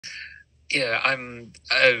Yeah, I'm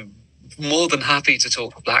more than happy to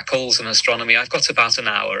talk black holes and astronomy. I've got about an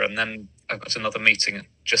hour, and then I've got another meeting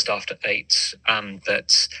just after 8.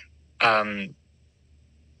 That I'm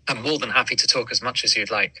more than happy to talk as much as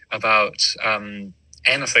you'd like about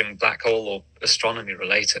anything black hole or astronomy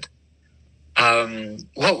related.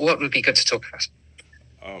 What would be good to talk about?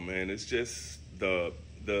 Oh man, it's just the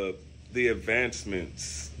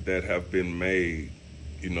advancements that have been made,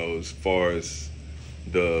 as far as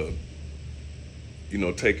the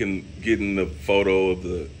getting the photo of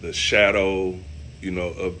the shadow,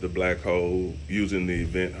 of the black hole using the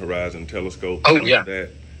Event Horizon Telescope. Oh yeah,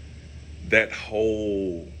 that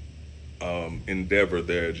whole endeavor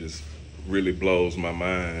there just really blows my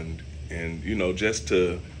mind, and just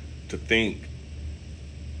to think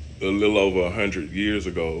a little over 100 years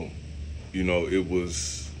ago,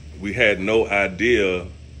 we had no idea,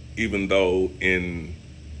 even though in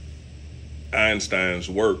Einstein's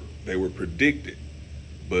work they were predicted,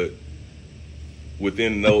 but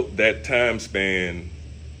within that time span,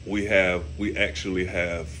 we actually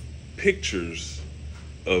have pictures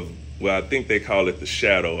of, well, I think they call it the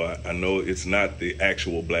shadow. I know it's not the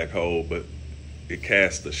actual black hole, but it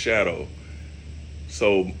casts a shadow.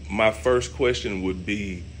 So my first question would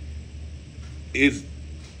be, is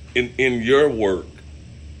in your work,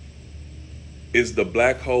 is the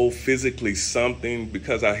black hole physically something?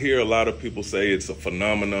 Because I hear a lot of people say it's a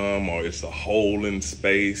phenomenon or it's a hole in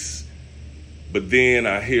space. But then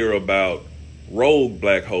I hear about rogue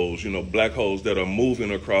black holes, black holes that are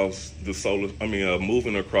moving across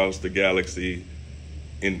moving across the galaxy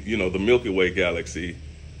in, the Milky Way galaxy.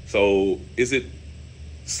 So is it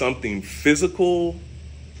something physical,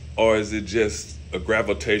 or is it just a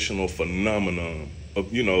gravitational phenomenon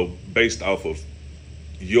of, based off of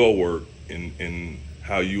your work and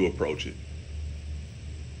how you approach it?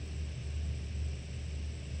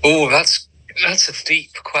 Oh, that's a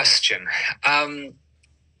deep question.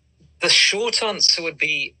 The short answer would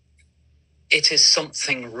be it is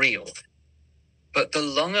something real. But the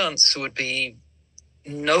long answer would be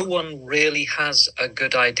no one really has a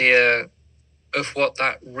good idea of what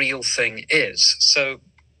that real thing is. So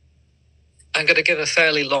I'm going to give a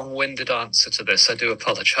fairly long-winded answer to this. I do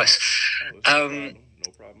apologize. No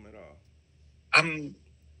problem at all.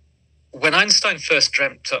 When Einstein first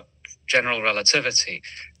dreamt up general relativity,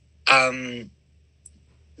 the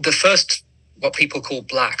first, what people call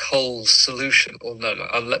black hole solution, or no,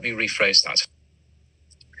 let me rephrase that.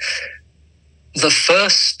 The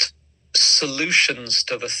first solutions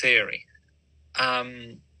to the theory,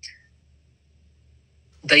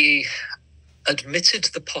 they admitted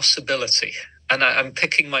the possibility, and I'm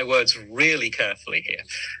picking my words really carefully here.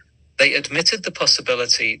 They admitted the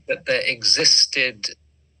possibility that there existed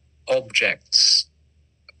objects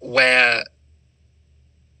where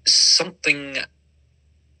something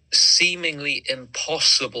seemingly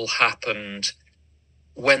impossible happened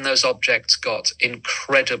when those objects got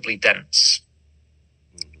incredibly dense.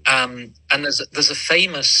 And there's a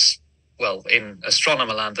famous, well, in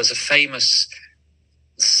astronomer land, there's a famous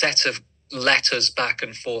set of letters back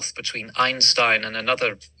and forth between Einstein and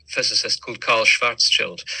another physicist called Karl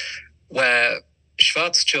Schwarzschild, where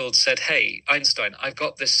Schwarzschild said, "Hey, Einstein, I've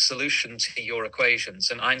got this solution to your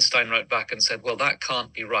equations." And Einstein wrote back and said, "Well, that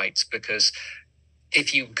can't be right, because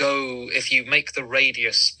if you make the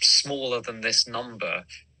radius smaller than this number,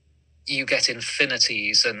 you get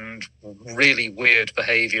infinities and really weird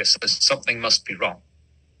behavior, so something must be wrong."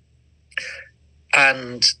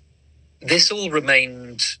 And this all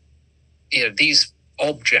remained, these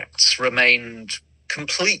objects remained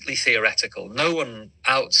completely theoretical. No one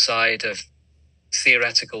outside of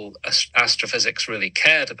theoretical astrophysics really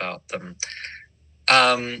cared about them.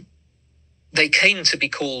 They came to be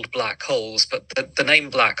called black holes, but the name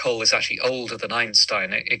black hole is actually older than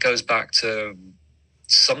Einstein. It goes back to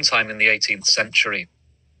sometime in the 18th century,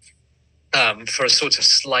 for a sort of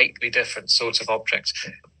slightly different sort of object.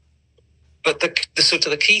 But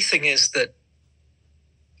the key thing is that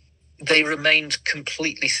they remained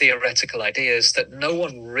completely theoretical ideas that no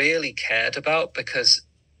one really cared about, because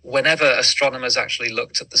whenever astronomers actually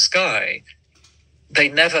looked at the sky, they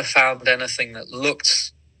never found anything that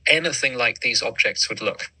looked anything like these objects would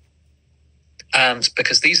look. And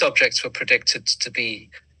because these objects were predicted to be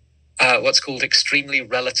what's called extremely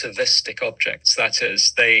relativistic objects, that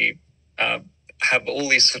is, they have all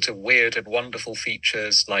these sort of weird and wonderful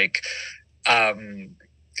features, like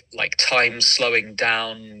time slowing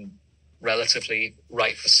down relatively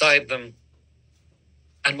right beside them.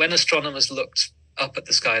 And when astronomers looked up at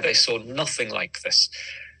the sky, they saw nothing like this.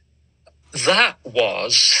 That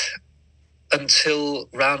was until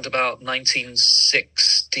round about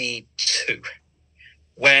 1962,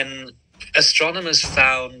 when astronomers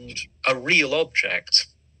found a real object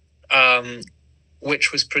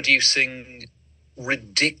which was producing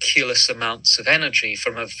ridiculous amounts of energy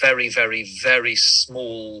from a very, very, very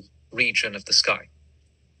small region of the sky.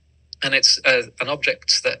 And it's an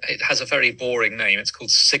object that it has a very boring name. It's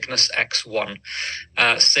called Cygnus X1.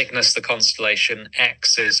 Cygnus, the constellation,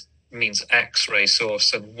 X means X-ray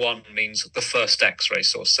source, and 1 means the first X-ray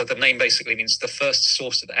source. So the name basically means the first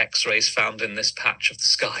source of X-rays found in this patch of the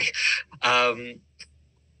sky.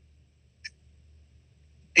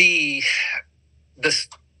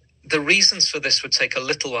 The reasons for this would take a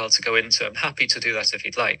little while to go into. I'm happy to do that if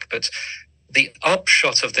you'd like. But the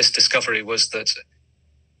upshot of this discovery was that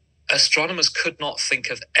astronomers could not think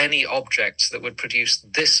of any object that would produce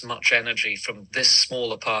this much energy from this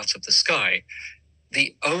smaller part of the sky.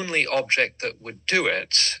 The only object that would do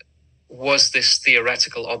it was this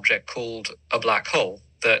theoretical object called a black hole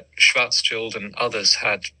that Schwarzschild and others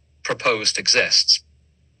had proposed exists.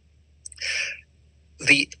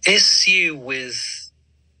 The issue with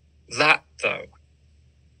that, though,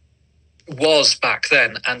 was back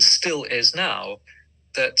then, and still is now,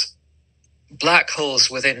 that black holes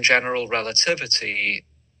within general relativity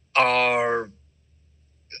are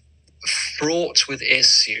fraught with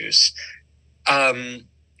issues.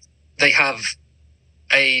 They have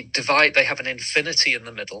a divide, they have an infinity in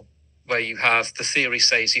the middle, where you have, the theory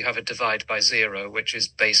says you have a divide by zero, which is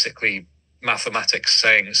basically mathematics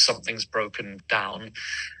saying something's broken down.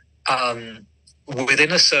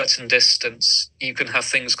 Within a certain distance, you can have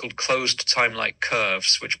things called closed time-like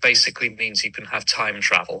curves, which basically means you can have time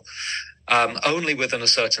travel. Only within a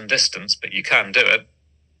certain distance, but you can do it.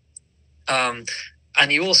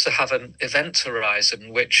 And you also have an event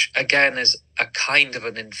horizon, which again is a kind of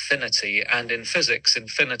an infinity. And in physics,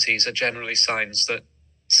 infinities are generally signs that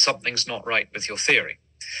something's not right with your theory.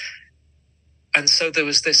 And so there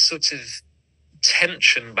was this sort of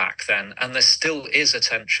tension back then, and there still is a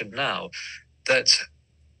tension now, that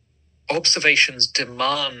observations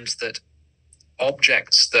demand that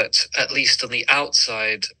objects that, at least on the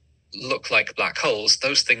outside, look like black holes,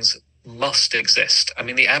 those things must exist. I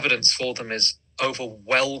mean, the evidence for them is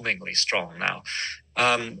overwhelmingly strong now.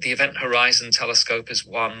 The Event Horizon Telescope is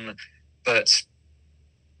one, but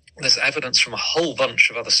there's evidence from a whole bunch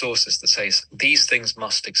of other sources that says these things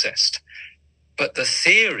must exist. But the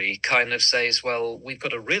theory kind of says, well, we've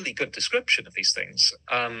got a really good description of these things.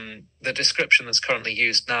 The description that's currently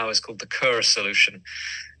used now is called the Kerr solution.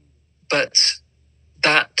 But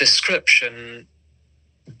that description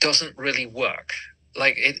doesn't really work.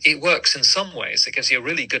 Like, it works in some ways. It gives you a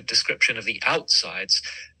really good description of the outsides,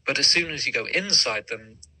 but as soon as you go inside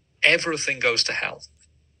them, everything goes to hell.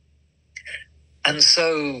 And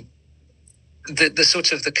so the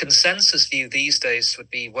sort of the consensus view these days would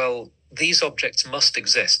be, well, these objects must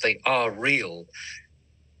exist. They are real,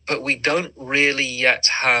 but we don't really yet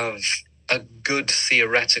have a good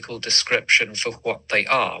theoretical description for what they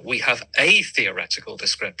are. We have a theoretical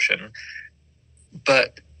description,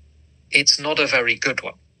 but it's not a very good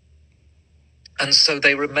one. And so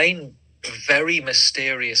they remain very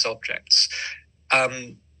mysterious objects.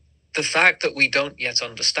 The fact that we don't yet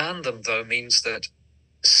understand them, though, means that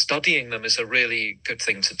studying them is a really good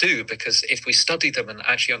thing to do, because if we study them and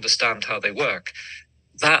actually understand how they work,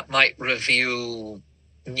 that might reveal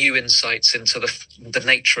new insights into the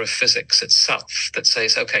nature of physics itself, that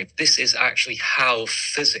says, okay, this is actually how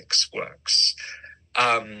physics works.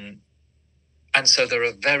 And so they're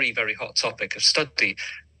a very, very hot topic of study.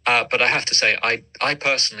 But I have to say, I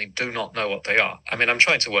personally do not know what they are. I mean, I'm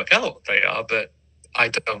trying to work out what they are, but I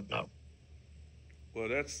don't know. Well,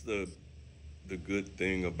 that's the good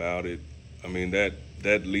thing about it. I mean,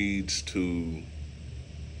 that leads to,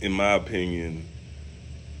 in my opinion,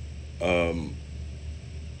 the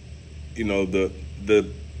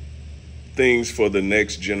things for the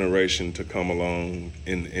next generation to come along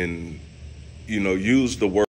and use the word